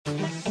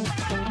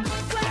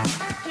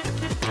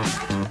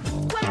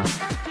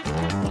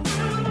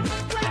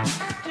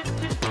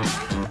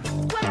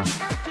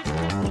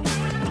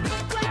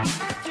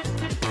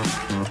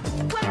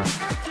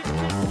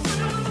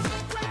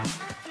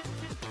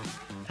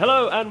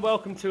Hello and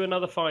welcome to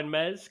Another Fine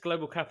Mezz,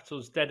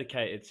 GlobalCapital's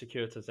dedicated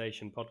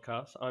securitization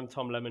podcast. I'm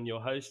Tom Lemmon, your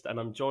host, and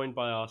I'm joined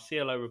by our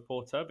CLO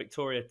reporter,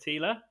 Victoria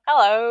Thiele.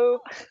 Hello.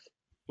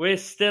 We're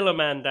still a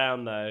man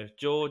down, though.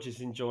 George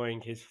is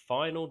enjoying his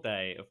final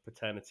day of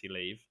paternity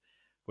leave.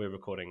 We're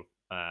recording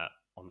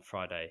on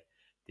Friday,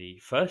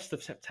 the 1st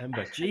of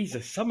September.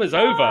 Jesus, summer's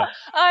over.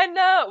 I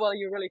know. Well,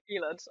 you really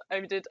feel it. I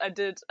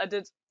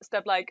did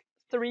step like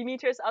 3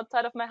 meters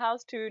outside of my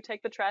house to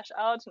take the trash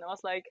out, and I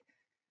was like,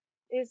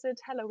 is it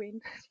Halloween?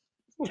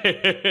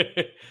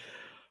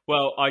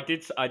 Well, I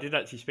did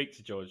actually speak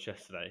to George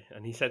yesterday,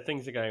 and he said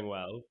things are going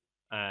well,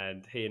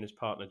 and he and his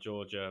partner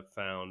Georgia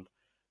found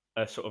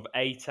a sort of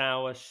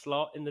 8-hour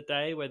slot in the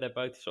day where they're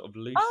both sort of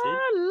lucid.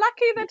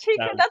 Lucky that he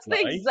can. That's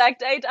nice. The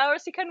exact 8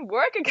 hours he can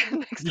work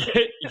again next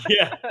week.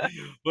 Yeah.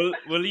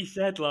 Well, he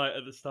said like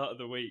at the start of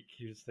the week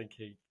he was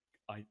thinking,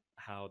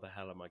 how the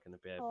hell am I going to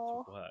be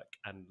able to work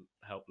and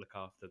help look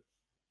after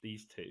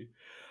these two?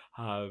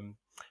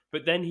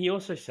 But then he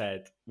also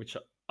said, which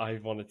I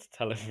wanted to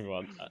tell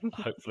everyone,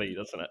 hopefully he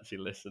doesn't actually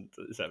listen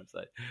to this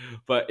episode,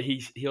 but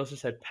he also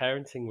said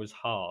parenting was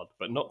hard,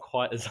 but not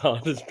quite as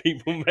hard as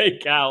people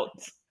make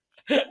out.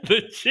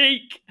 The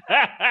cheek.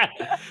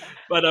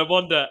 But I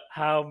wonder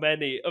how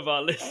many of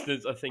our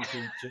listeners are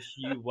thinking, just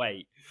you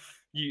wait.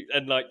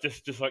 And like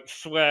just like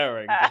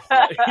swearing, just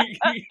like,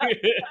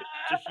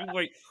 just you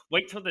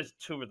wait till there's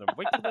 2 of them,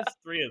 wait till there's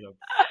 3 of them,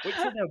 wait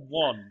till they're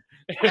 1.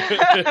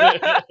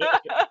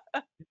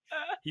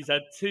 He's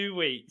had 2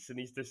 weeks and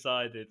he's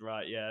decided,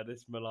 right, yeah,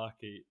 this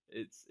malarkey,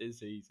 it's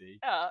easy.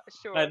 Yeah,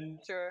 sure. I'm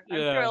sure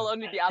it'll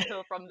only be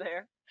uphill from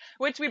there.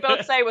 Which we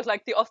both say was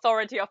like the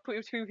authority of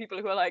 2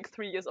 people who are like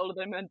 3 years older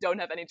than him and don't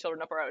have any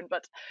children of our own.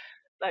 But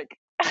like,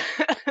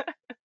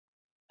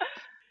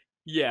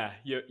 yeah,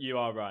 you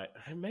are right.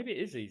 Maybe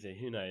it is easy.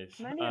 Who knows?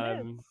 Maybe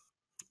it is.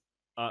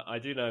 I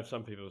do know of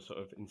some people sort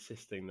of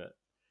insisting that,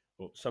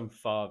 or some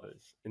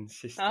fathers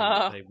insisting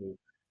that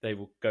they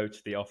will go to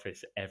the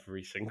office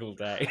every single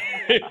day.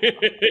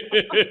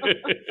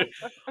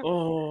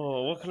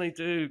 Oh, what can I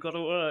do? Got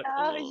to work.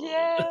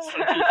 Yeah. That's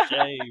such a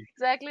shame.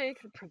 Exactly. You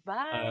can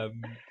provide.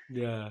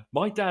 Yeah.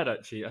 My dad,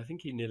 actually, I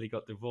think he nearly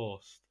got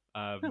divorced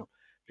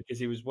because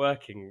he was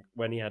working,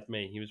 when he had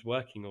me, he was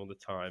working all the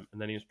time. And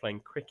then he was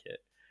playing cricket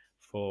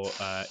for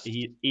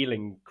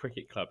Ealing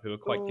Cricket Club, who were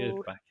quite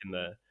good back in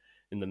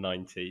the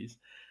 90s.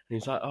 And he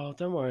was like, oh,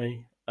 don't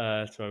worry,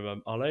 to my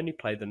mum, I'll only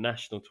play the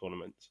national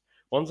tournaments.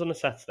 One's on a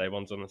Saturday,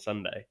 one's on a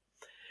Sunday.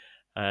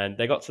 And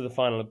they got to the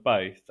final of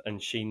both,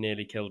 and she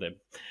nearly killed him.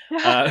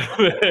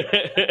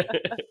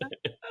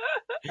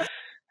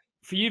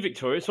 For you,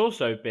 Victoria, it's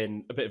also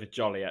been a bit of a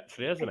jolly,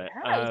 actually, hasn't it?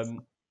 I,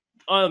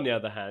 on the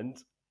other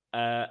hand,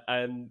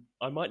 and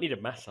I might need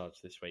a massage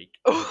this week.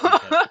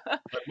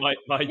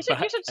 You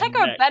should check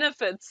our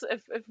benefits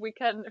if we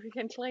can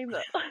claim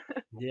that.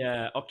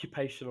 Yeah,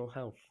 occupational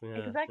health. Yeah,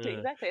 exactly.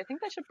 I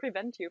think that should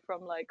prevent you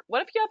from like,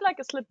 what if you have like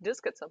a slipped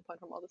disc at some point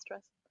from all the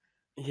stress?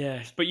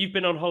 Yes, but you've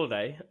been on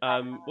holiday.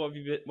 What have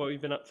you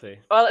been up to?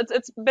 Well,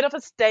 it's a bit of a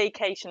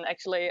staycation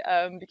actually,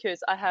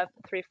 because I have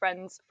 3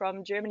 friends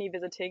from Germany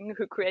visiting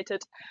who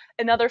created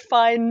Another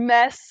Fine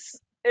Mezz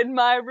in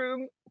my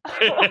room.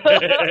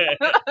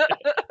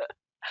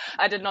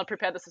 I did not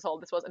prepare this at all.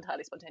 This was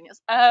entirely spontaneous.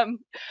 And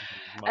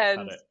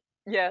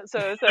yeah,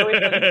 so we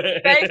can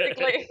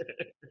basically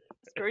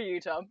screw you,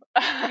 Tom.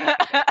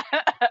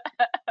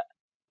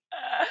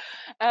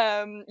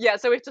 Yeah,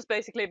 so we've just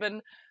basically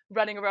been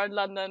running around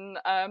London.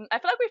 I feel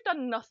like we've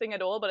done nothing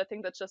at all, but I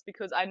think that's just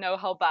because I know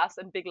how vast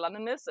and big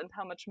London is and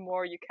how much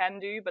more you can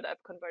do. But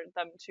I've converted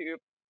them to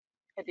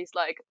at least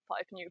like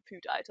 5 new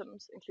food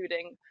items,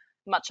 including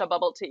matcha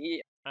bubble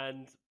tea.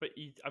 But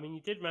you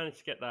did manage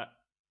to get that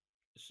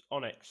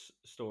Onex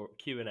store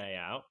Q&A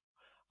out,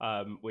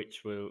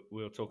 which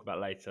we'll talk about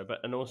later.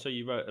 And also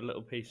you wrote a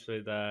little piece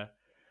with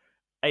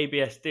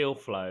ABS deal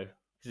flow,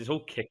 because it's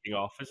all kicking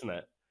off, isn't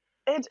it?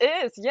 It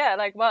is, yeah.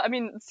 Like, well, I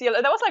mean,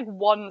 CLO, there was like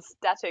one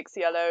static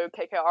CLO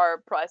KKR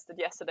priced it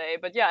yesterday,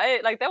 but yeah,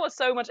 there was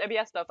so much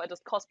ABS stuff. I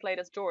just cosplayed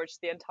as George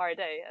the entire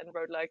day and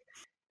wrote like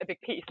a big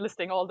piece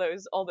listing all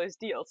those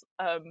deals.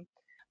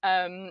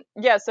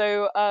 Yeah,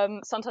 so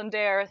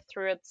Santander,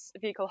 through its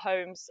vehicle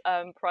Holmes,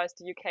 priced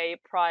the UK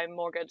prime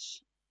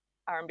mortgage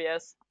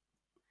RMBS,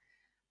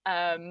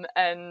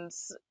 and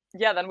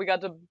yeah, then we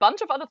got a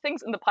bunch of other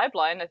things in the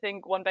pipeline. I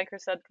think one banker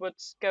said would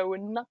go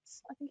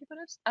nuts. I think he put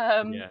it.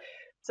 Yeah.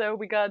 So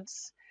we got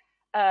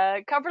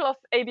a couple of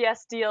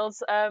ABS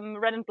deals,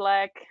 Red and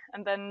Black,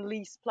 and then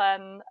Lease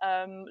Plan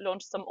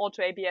launched some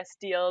auto ABS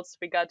deals.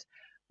 We got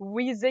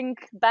WeZinc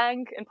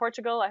Bank in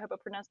Portugal. I hope I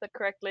pronounced that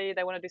correctly.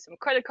 They want to do some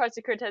credit card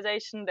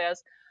securitization.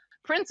 There's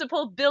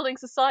Principal Building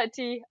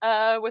Society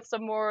with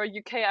some more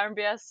UK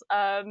RMBS,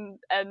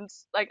 and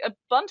like a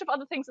bunch of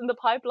other things in the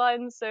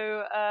pipeline.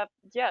 So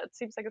yeah, it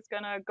seems like it's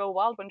gonna go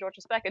wild when George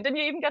is back. And didn't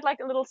you even get like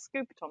a little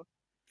scoop, Tom?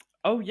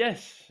 Oh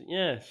yes,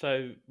 yeah.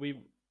 So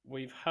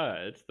we've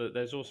heard that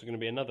there's also going to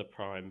be another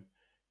prime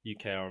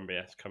UK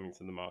RMBS coming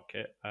to the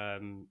market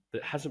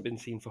that hasn't been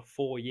seen for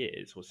 4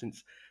 years, or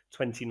since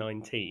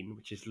 2019,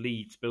 which is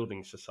Leeds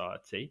Building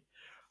Society.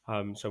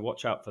 So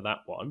watch out for that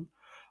one.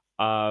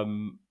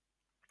 And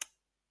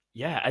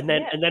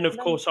then of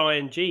course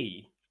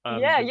ING.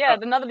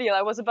 Another deal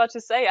I was about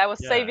to say. I was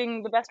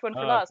saving the best one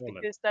for last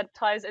because that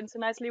ties into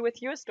nicely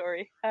with your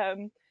story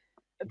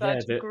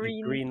about the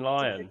green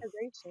lion.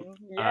 securitization.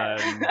 Yeah.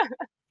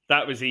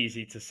 That was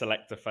easy to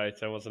select a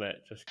photo, wasn't it?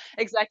 Just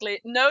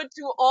exactly. Note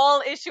to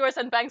all issuers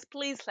and banks: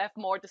 please have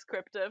more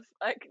descriptive.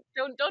 Like,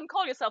 don't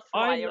call yourself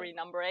Friary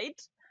number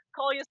 8.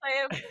 Call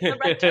yourself the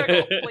red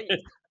turtle,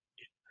 please.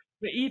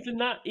 But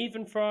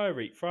even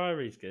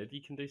Friary's good.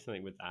 You can do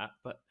something with that.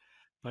 But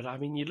I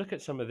mean, you look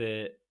at some of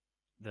the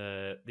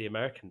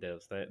American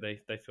deals.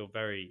 They feel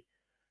very.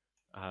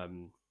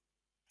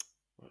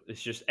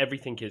 It's just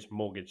everything is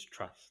mortgage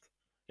trust.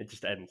 It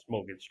just ends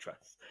mortgage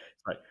trust.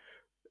 It's like,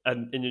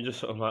 and you're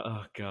just sort of like,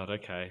 oh god,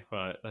 okay,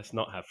 right, let's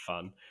not have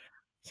fun.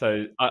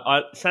 So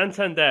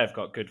Santander have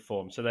got good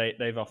form. So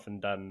they've often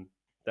done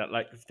that,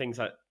 like things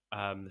like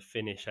the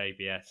Finnish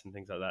ABS and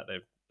things like that.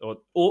 They've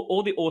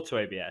or the Auto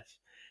ABS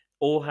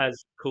all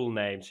has cool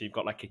names. So you've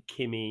got like a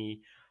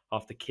Kimi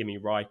after Kimi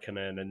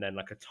Räikkönen, and then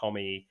like a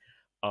Tommy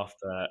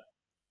after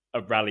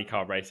a rally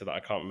car racer that I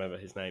can't remember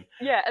his name.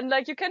 Yeah, and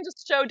like you can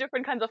just show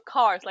different kinds of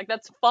cars. Like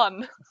that's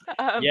fun.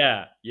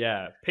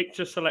 Yeah.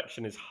 Picture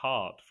selection is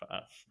hard for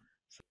us.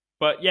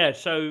 But yeah,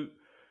 so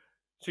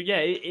yeah,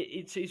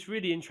 it's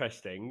really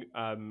interesting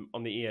on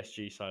the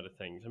ESG side of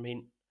things. I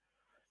mean,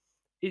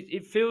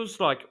 it feels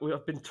like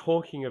I've been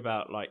talking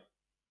about like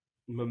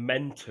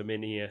momentum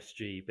in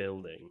ESG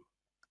building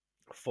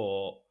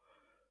for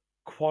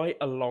quite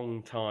a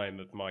long time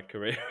of my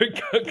career at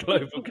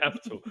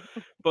GlobalCapital.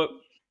 but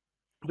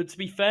to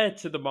be fair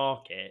to the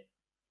market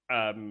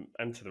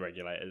and to the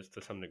regulators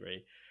to some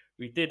degree,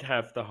 we did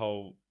have the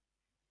whole,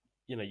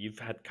 you've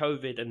had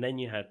COVID and then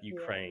you had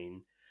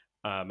Ukraine.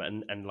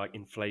 And like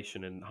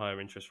inflation and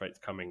higher interest rates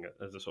coming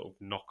as a sort of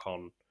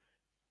knock-on,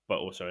 but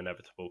also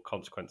inevitable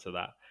consequence of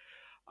that.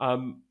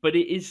 But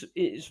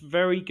it's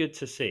very good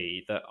to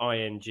see that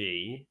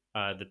ING,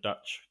 the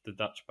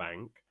Dutch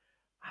bank,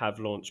 have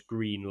launched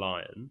Green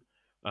Lion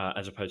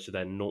as opposed to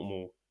their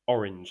normal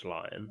Orange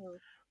Lion.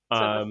 So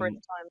the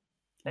first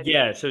time.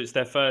 Yeah, so it's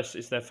their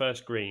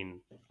first green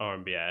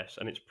RMBS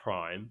and it's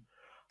prime.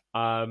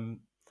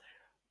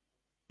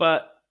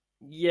 But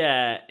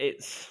yeah,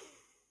 it's.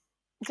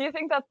 Do you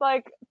think that's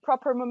like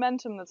proper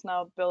momentum that's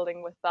now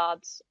building with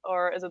that,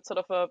 or is it sort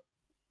of a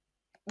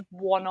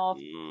one-off?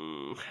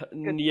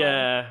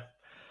 Yeah,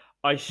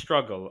 I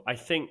struggle. I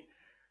think,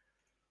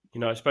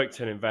 I spoke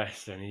to an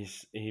investor and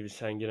he was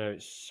saying,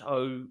 it's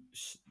so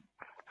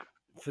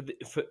for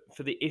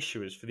the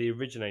issuers, for the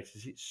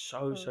originators, it's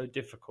so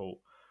difficult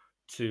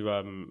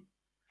to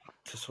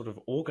sort of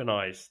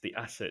organize the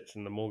assets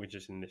and the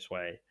mortgages in this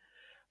way,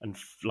 and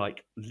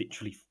like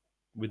literally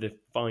with a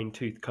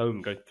fine-tooth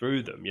comb go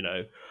through them,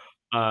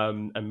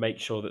 and make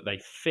sure that they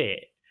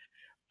fit,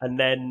 and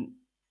then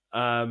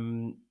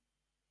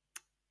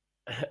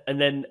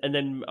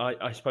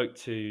I spoke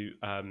to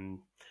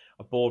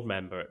a board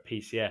member at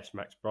PCS,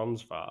 Max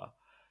Bronsvar,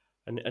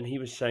 and he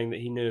was saying that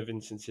he knew of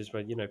instances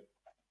where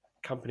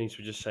companies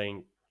were just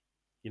saying,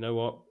 you know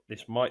what,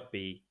 this might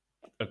be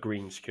a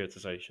green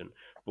securitization,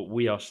 but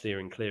we are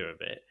steering clear of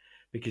it,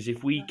 because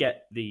if we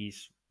get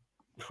these,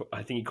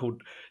 I think he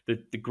called the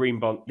green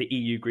bond, the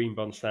EU green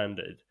bond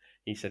standard.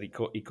 He said he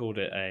called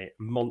it a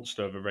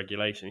monster of a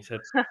regulation. He said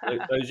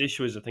those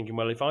issuers are thinking,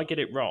 well, if I get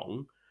it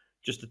wrong,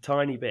 just a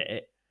tiny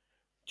bit,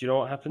 do you know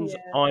what happens?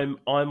 Yeah.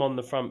 I'm on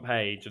the front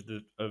page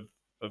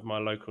of my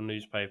local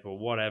newspaper or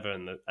whatever,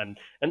 and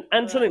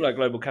something like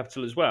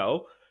GlobalCapital as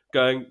well,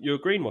 going, you're a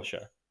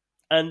greenwasher,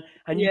 and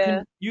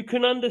you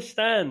can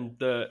understand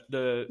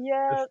the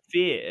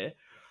fear,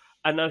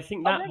 and I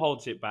think that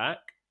holds it back.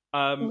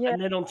 And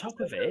then on top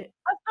of it,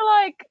 I feel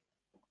like,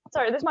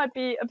 sorry, this might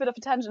be a bit of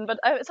a tangent, but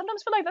I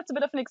sometimes feel like that's a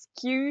bit of an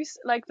excuse.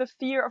 Like the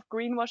fear of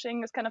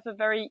greenwashing is kind of a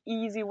very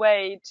easy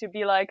way to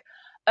be like,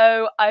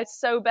 oh, I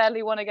so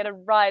badly want to get it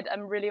right.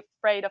 I'm really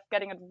afraid of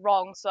getting it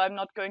wrong, so I'm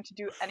not going to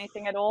do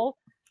anything at all.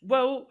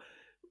 Well,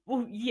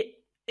 yeah,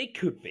 it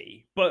could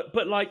be, but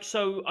like,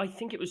 so I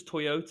think it was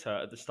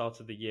Toyota at the start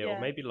of the year, or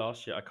maybe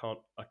last year. I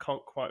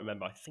can't quite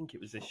remember. I think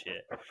it was this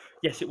year.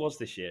 Yes, it was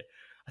this year.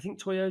 I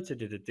think Toyota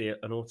did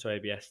an Auto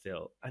ABS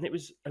deal, and it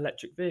was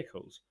electric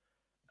vehicles,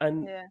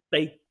 and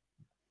they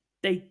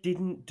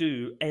didn't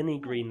do any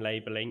green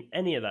labeling,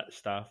 any of that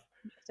stuff,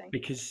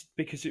 because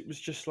it was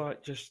just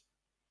like just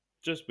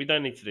we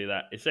don't need to do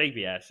that. It's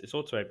ABS, it's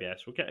Auto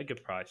ABS. We'll get a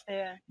good price.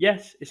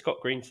 Yes, it's got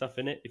green stuff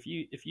in it. If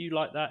you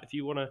like that, if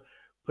you want to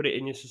put it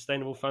in your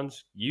sustainable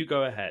funds, you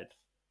go ahead.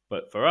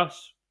 But for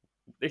us,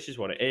 this is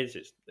what it is.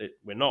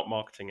 We're not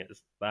marketing it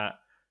as that,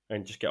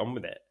 and just get on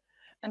with it.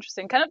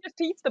 Interesting. Kind of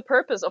defeats the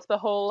purpose of the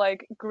whole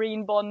like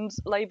green bond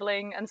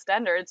labeling and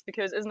standards,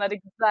 because isn't that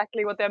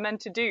exactly what they're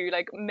meant to do?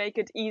 Like make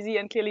it easy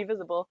and clearly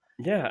visible.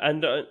 Yeah,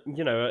 and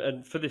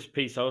and for this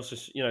piece, I also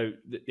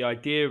the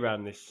idea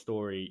around this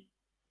story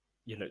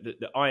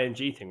the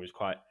ING thing was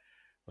quite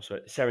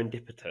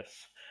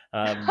serendipitous,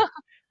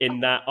 in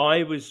that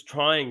I was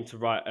trying to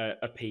write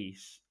a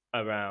piece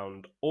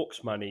around Aux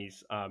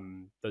Money's,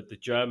 the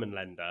German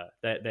lender.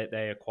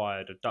 They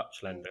acquired a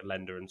Dutch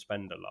lender and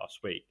spender last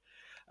week,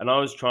 and I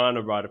was trying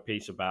to write a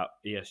piece about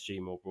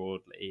ESG more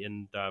broadly,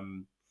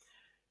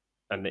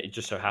 and it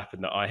just so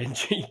happened that ING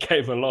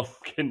came along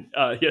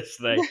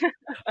yesterday.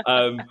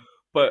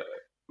 But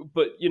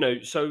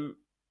so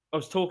I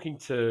was talking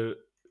to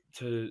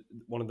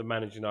one of the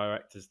managing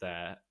directors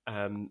there,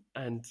 and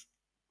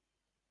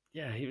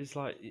yeah, he was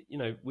like,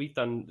 we've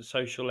done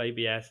social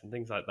ABS and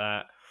things like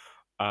that,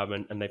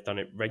 and they've done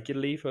it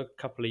regularly for a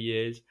couple of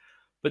years,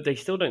 but they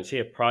still don't see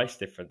a price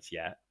difference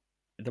yet.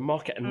 The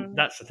market, and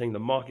that's the thing, the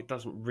market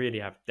doesn't really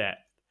have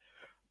depth,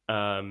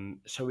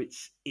 so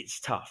it's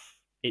tough.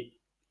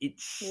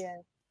 It's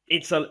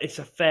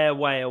a fair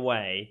way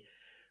away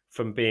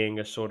from being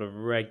a sort of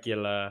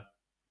regular,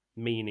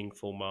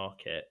 meaningful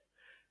market.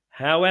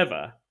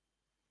 However,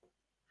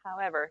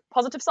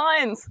 positive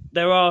signs.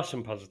 There are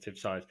some positive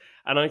signs,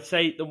 and I'd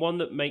say the one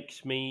that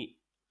makes me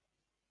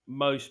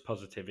most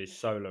positive is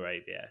solar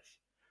ABS.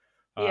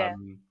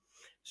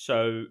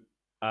 So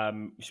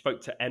we spoke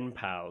to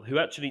NPAL, who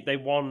actually they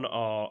won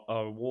our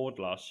award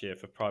last year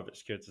for private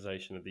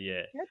securitization of the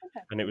year,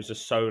 and it was a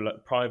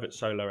private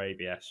solar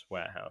ABS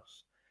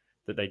warehouse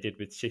that they did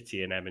with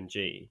Citi and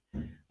M&G,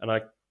 and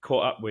I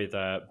caught up with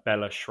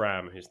Bella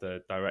Schramm, who's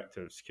the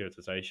director of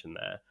securitization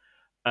there,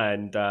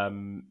 and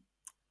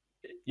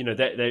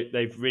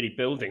they've really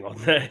building on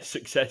their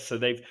success. So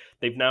they've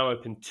now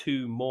opened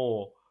 2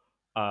 more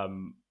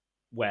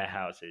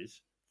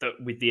warehouses that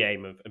with the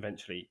aim of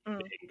eventually being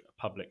a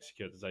public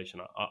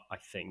securitization, I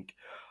think.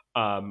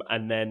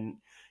 And then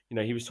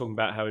he was talking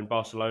about how in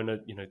Barcelona,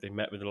 they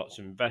met with lots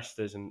of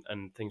investors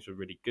and things were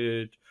really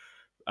good.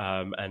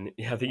 And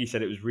I think he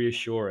said it was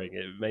reassuring.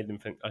 It made them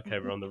think, okay,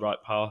 we're on the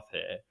right path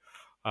here,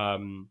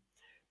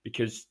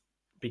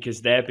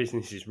 because their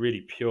business is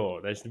really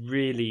pure. There's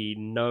really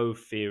no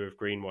fear of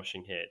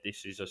greenwashing here.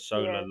 This is a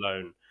solar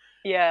loan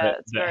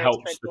that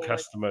helps the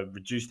customer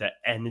reduce their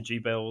energy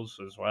bills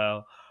as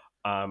well,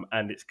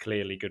 and it's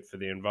clearly good for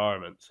the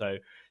environment. So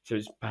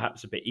it's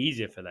perhaps a bit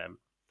easier for them.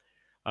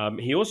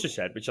 He also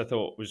said, which I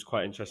thought was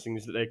quite interesting,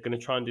 is that they're going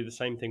to try and do the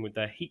same thing with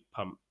their heat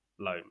pump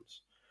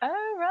loans.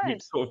 Oh, right.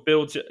 Which sort of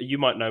builds. You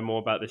might know more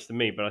about this than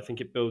me, but I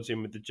think it builds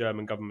in with the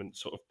German government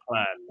sort of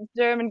plan.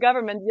 German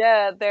government,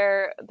 yeah,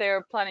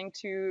 they're planning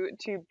to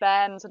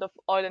ban sort of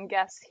oil and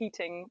gas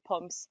heating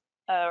pumps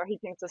or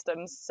heating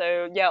systems.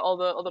 So yeah, all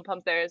the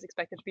pumps there is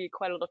expected to be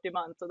quite a lot of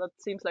demand. So that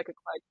seems like a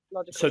quite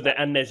logical. So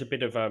and there's a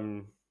bit of a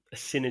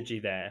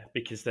synergy there,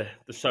 because the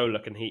solar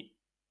can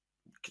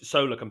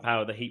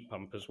power the heat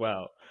pump as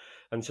well,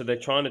 and so they're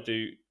trying to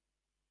do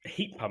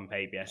heat pump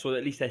ABS, or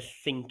at least they're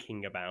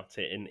thinking about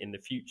it in the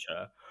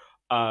future.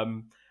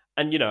 And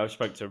I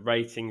spoke to a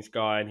ratings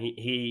guy, and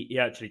he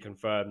actually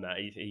confirmed that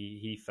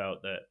he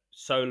felt that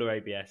solar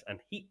ABS and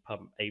heat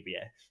pump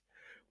ABS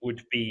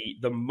would be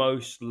the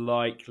most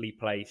likely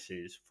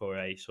places for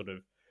a sort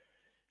of,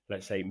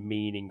 let's say,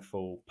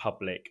 meaningful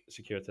public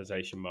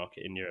securitization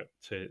market in Europe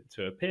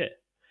to appear.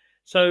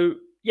 So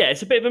yeah,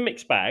 it's a bit of a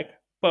mixed bag,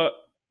 but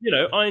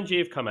ING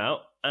have come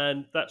out,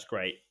 and that's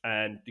great,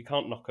 and you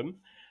can't knock them.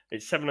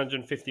 It's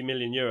 750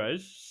 million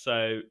euros,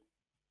 so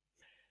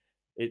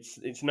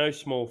it's no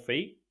small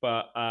feat.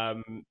 But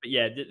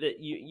yeah,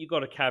 you got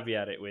to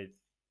caveat it with,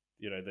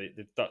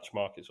 the Dutch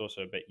market's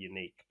also a bit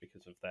unique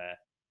because of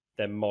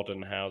their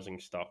modern housing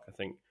stock. I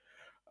think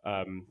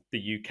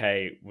the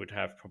UK would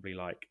have probably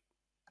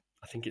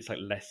I think it's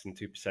less than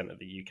 2% of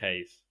the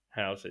UK's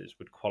houses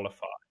would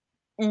qualify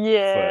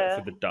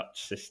for the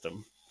Dutch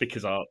system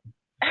because of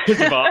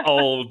our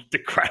old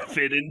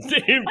decrepit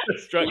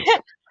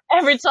infrastructure.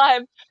 Every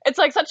time. It's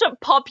such a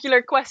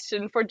popular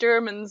question for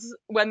Germans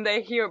when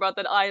they hear about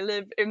that I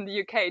live in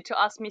the UK to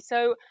ask me,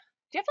 so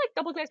do you have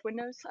double glazed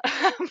windows?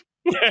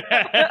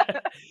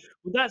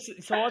 Well,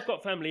 so I've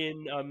got family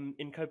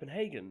in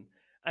Copenhagen,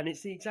 and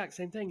it's the exact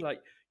same thing.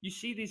 You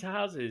see these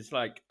houses,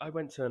 I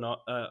went on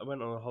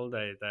a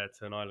holiday there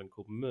to an island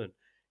called Møn.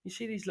 You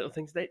see these little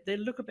things, they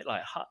look a bit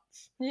like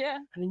huts. Yeah.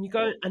 And then you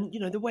go, and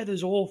the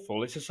weather's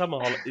awful. It's a summer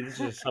holiday. This is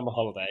a summer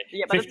holiday.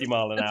 Yeah, but 50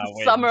 mile an hour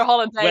winds. Summer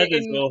holiday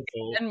Weather's in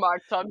awful.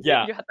 Denmark, Tom.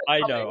 Yeah, you had that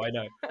I coming.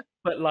 know.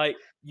 But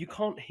you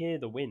can't hear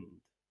the wind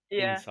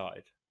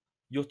inside.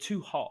 You're too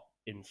hot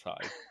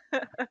inside.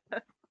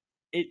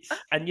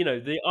 And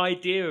the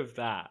idea of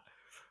that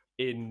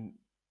in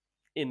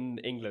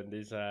England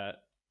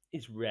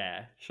is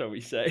rare, shall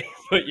we say?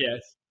 But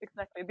yes.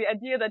 Exactly. The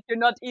idea that you're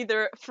not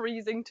either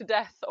freezing to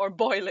death or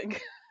boiling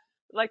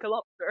like a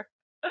lobster.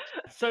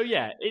 So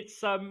yeah,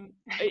 it's an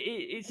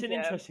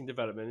interesting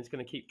development. It's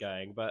going to keep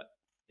going, but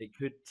it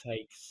could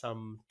take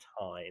some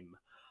time.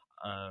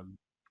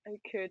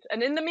 It could.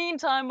 And in the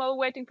meantime, while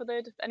waiting for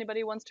that, if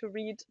anybody wants to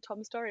read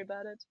Tom's story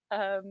about it,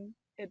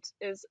 It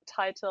is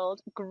titled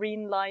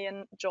 "Green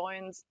Lion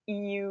Joins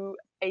EU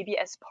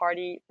ABS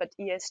Party, but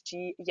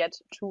ESG Yet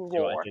to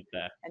Roar."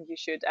 And you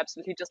should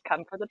absolutely just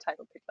come for the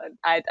title pick.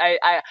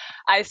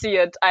 I see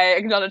it. I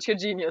acknowledge your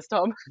genius,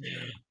 Tom.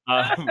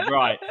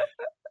 Right.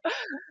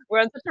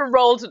 We're on such a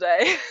roll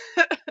today.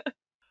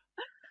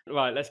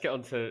 Right, let's get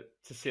on to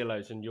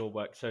CLOs and your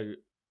work. So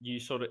you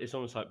it's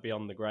almost like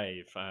beyond the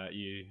grave.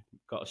 You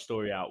got a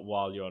story out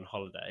while you're on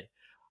holiday.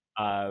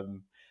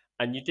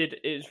 And it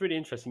was really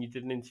interesting. You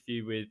did an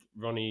interview with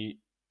Ronnie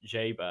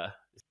Jaber,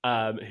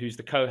 who's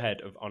the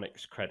co-head of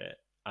Onex Credit.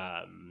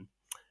 And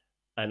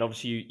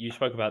obviously you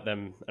spoke about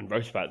them and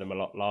wrote about them a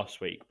lot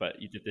last week,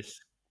 but you did this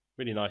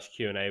really nice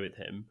Q&A with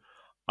him.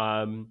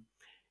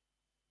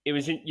 It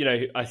was,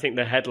 I think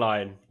the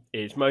headline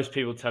is, most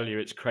people tell you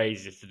it's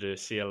crazy to do a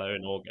CLO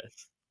in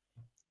August.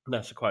 And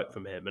that's a quote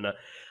from him. And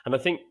I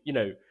think,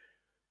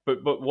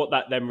 but what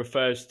that then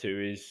refers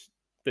to is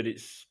that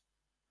it's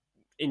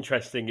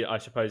interesting, I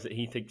suppose, that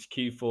he thinks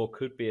Q4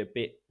 could be a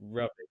bit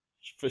rubbish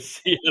for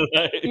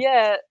CLO.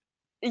 Yeah,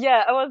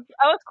 I was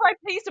quite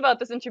pleased about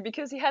this interview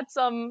because he had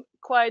some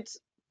quite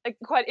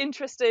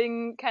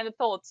interesting kind of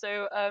thoughts.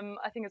 So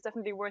I think it's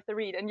definitely worth a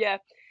read. And yeah,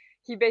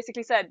 he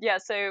basically said,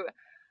 so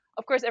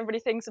of course everybody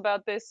thinks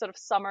about this sort of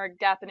summer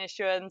gap in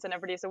issuance and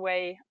everybody's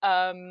away.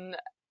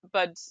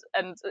 But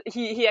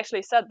he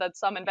actually said that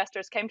some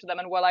investors came to them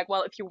and were like,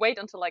 well, if you wait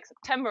until like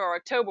September or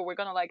October, we're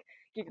gonna like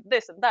give you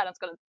this and that, and it's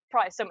gonna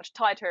price so much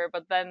tighter.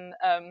 But then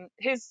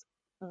his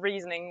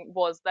reasoning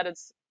was that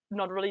it's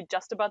not really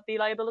just about the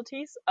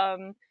liabilities.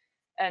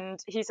 And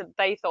he said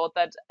they thought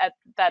that at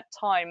that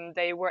time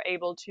they were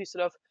able to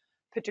sort of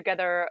put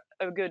together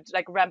a good,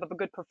 like ramp up a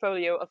good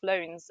portfolio of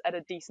loans at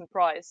a decent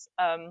price.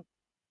 And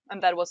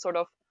that was sort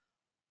of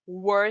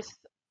worth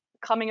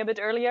coming a bit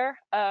earlier,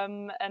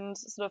 and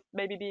sort of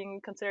maybe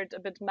being considered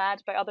a bit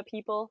mad by other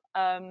people.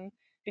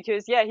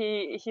 Because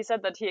he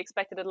said that he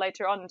expected it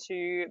later on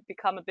to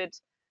become a bit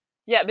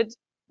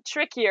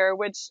trickier,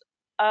 which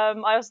I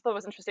also thought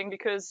was interesting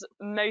because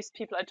most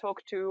people I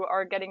talk to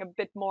are getting a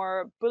bit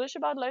more bullish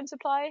about loan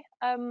supply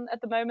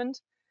at the moment.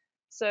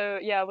 So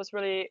yeah, it was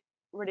really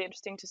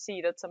interesting to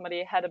see that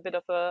somebody had a bit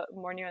of a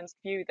more nuanced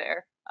view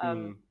there.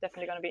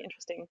 Definitely going to be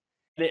interesting.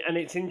 And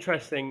it's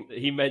interesting that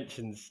he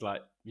mentions,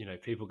 like,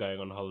 people going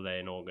on holiday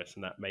in August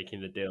and that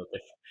making the deal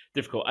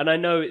difficult. And I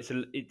know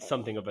it's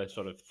something of a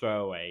sort of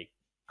throwaway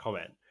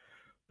comment,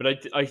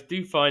 but I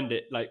do find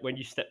it, like, when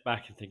you step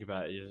back and think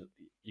about it,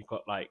 you've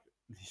got like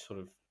these sort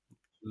of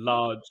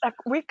large,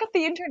 we've got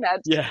the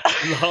internet,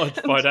 large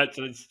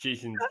financial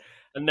institutions,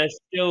 and they're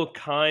still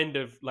kind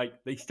of like,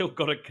 they still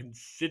got to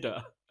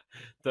consider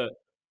that,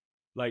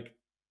 like,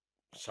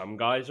 some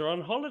guys are on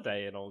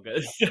holiday in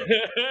August.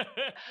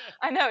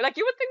 I know, like,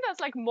 you would think that's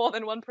like more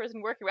than one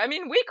person working with. I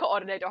mean, we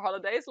coordinate our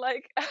holidays,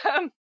 like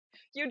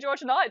you,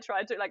 George, and I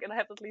try to, like, and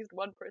have at least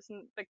one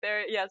person like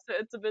there. Yeah, so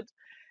it's a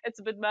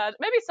bit mad.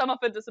 Maybe some of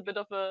it is a bit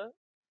of a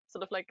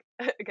sort of like,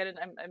 again,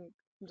 I'm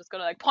just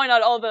gonna like call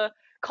out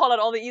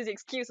all the easy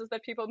excuses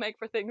that people make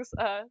for things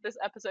this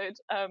episode.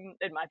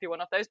 It might be one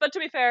of those, but to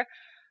be fair,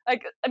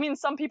 like, I mean,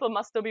 some people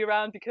must still be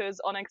around because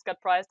Onex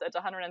got priced at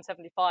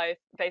 175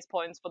 base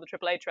points for the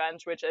AAA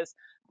tranche, which is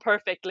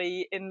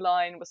perfectly in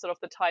line with sort of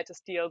the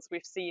tightest deals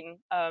we've seen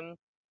in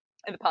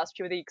the past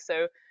few weeks.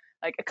 So,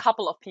 like, a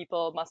couple of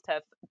people must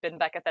have been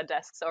back at their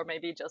desks or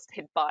maybe just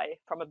hit by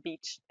from a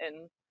beach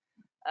in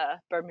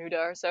Bermuda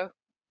or so.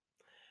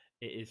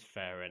 It is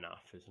fair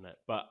enough, isn't it?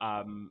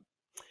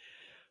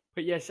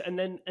 But yes, and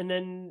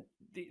then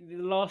the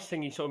last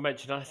thing you sort of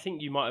mentioned, I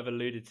think you might have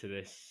alluded to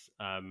this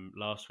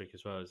last week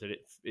as well, is that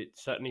it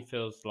certainly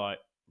feels like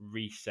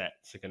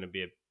resets are going to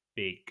be a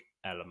big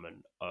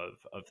element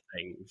of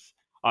things.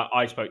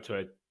 I spoke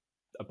to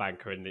a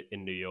banker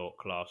in New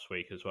York last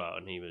week as well,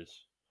 and he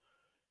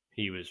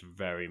was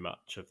very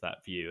much of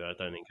that view. I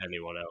don't think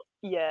anyone else.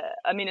 Yeah,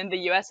 I mean, in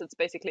the US, it's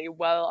basically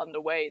well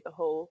underway, the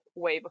whole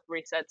wave of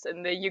resets.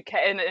 In the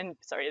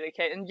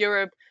UK, in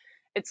Europe,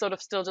 it's sort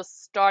of still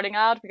just starting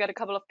out. We got a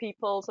couple of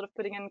people sort of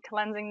putting in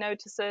cleansing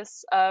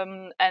notices.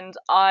 And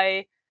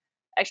I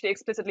actually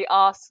explicitly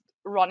asked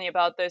Ronnie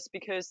about this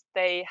because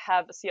they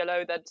have a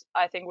CLO that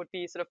I think would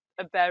be sort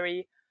of a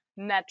very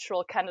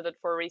natural candidate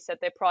for a reset.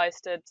 They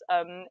priced it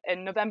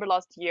in November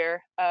last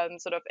year,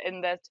 sort of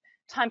in that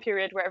time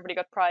period where everybody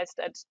got priced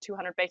at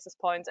 200 basis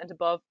points and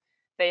above.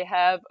 They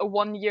have a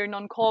 1-year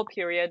non-call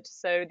period,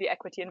 so the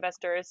equity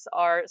investors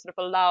are sort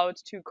of allowed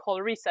to call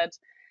a reset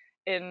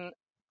in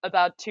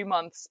about 2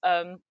 months.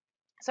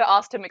 So I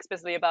asked him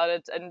explicitly about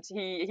it, and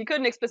he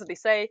couldn't explicitly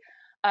say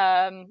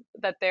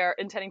that they're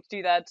intending to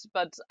do that,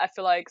 but I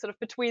feel like sort of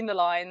between the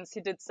lines, he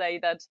did say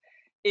that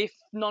if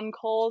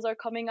non-calls are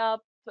coming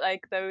up,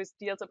 like, those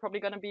deals are probably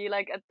going to be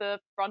like at the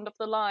front of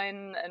the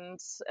line. And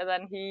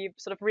then he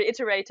sort of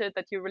reiterated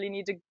that you really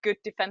need a good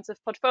defensive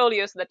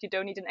portfolio so that you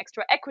don't need an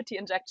extra equity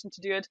injection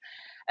to do it.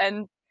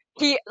 And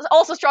he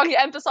also strongly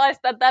emphasized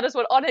that that is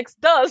what Onex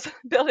does,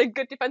 building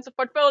good defensive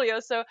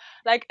portfolios. So,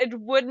 like, it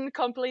wouldn't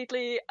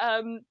completely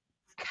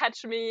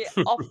catch me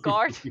off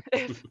guard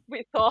if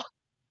we saw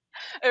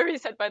a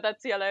reset by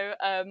that CLO.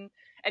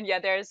 And yeah,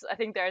 I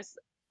think there's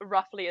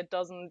roughly a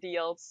dozen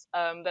deals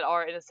that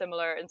are in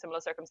similar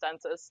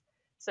circumstances.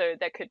 So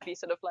there could be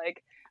sort of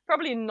like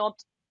probably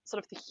not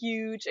sort of the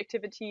huge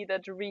activity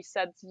that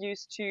resets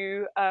used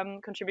to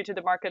contribute to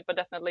the market, but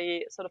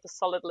definitely sort of a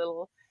solid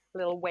little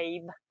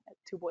wave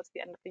towards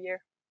the end of the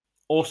year.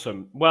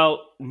 Awesome.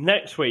 Well,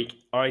 next week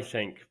I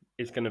think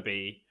is going to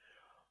be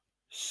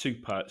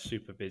super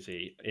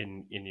busy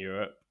in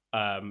Europe.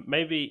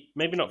 Maybe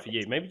not for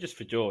you. Maybe just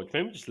for George.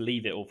 Maybe just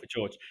leave it all for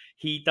George.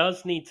 He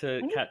does need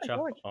to catch up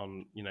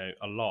on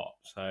a lot.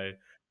 So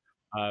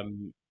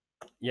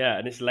yeah,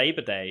 and it's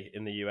Labor Day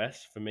in the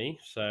US for me.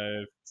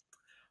 So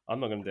I'm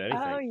not going to do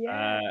anything. Oh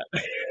yeah.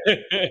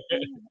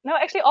 No,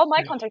 actually, all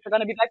my contacts are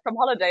going to be back from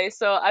holiday,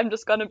 so I'm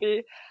just going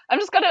to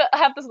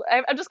have this.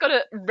 I'm just going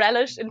to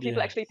relish in people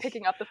actually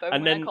picking up the phone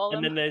when I call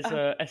them. And then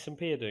there's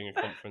S&P are doing a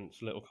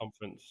conference, little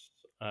conference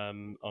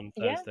on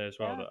Thursday as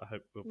well that I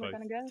hope we'll both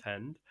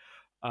attend.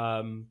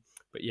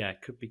 But yeah,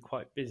 it could be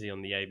quite busy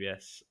on the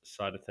ABS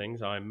side of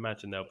things. I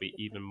imagine there'll be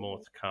even more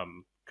to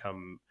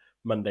come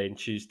Monday and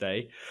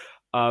Tuesday.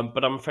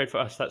 But I'm afraid for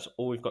us, that's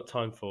all we've got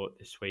time for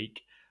this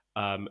week.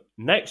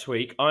 Next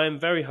week, I am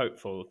very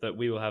hopeful that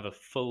we will have a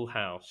full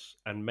house,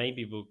 and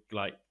maybe we'll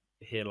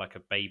hear like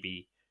a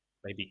baby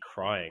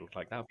crying.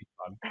 Like that would be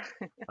fun.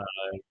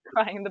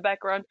 Crying in the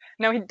background.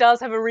 No, he does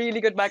have a really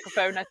good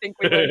microphone. I think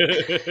we will.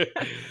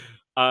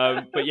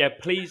 But yeah,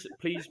 please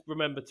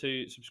remember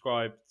to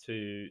subscribe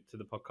to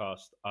the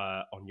podcast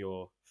on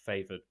your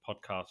favorite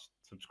podcast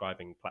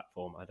subscribing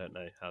platform. I don't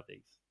know how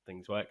these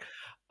things work,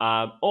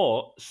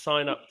 or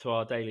sign up to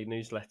our daily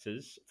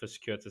newsletters for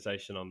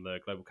securitization on the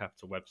Global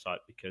Capital website,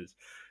 because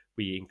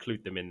we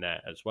include them in there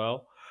as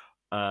well.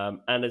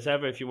 And as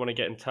ever, if you want to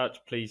get in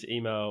touch, please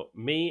email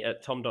me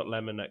at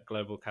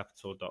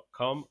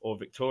tom.lemmon@globalcapital.com or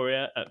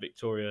Victoria at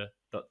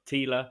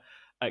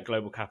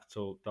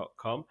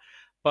victoria.thiele@globalcapital.com.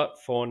 But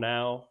for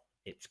now,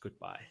 it's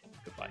goodbye.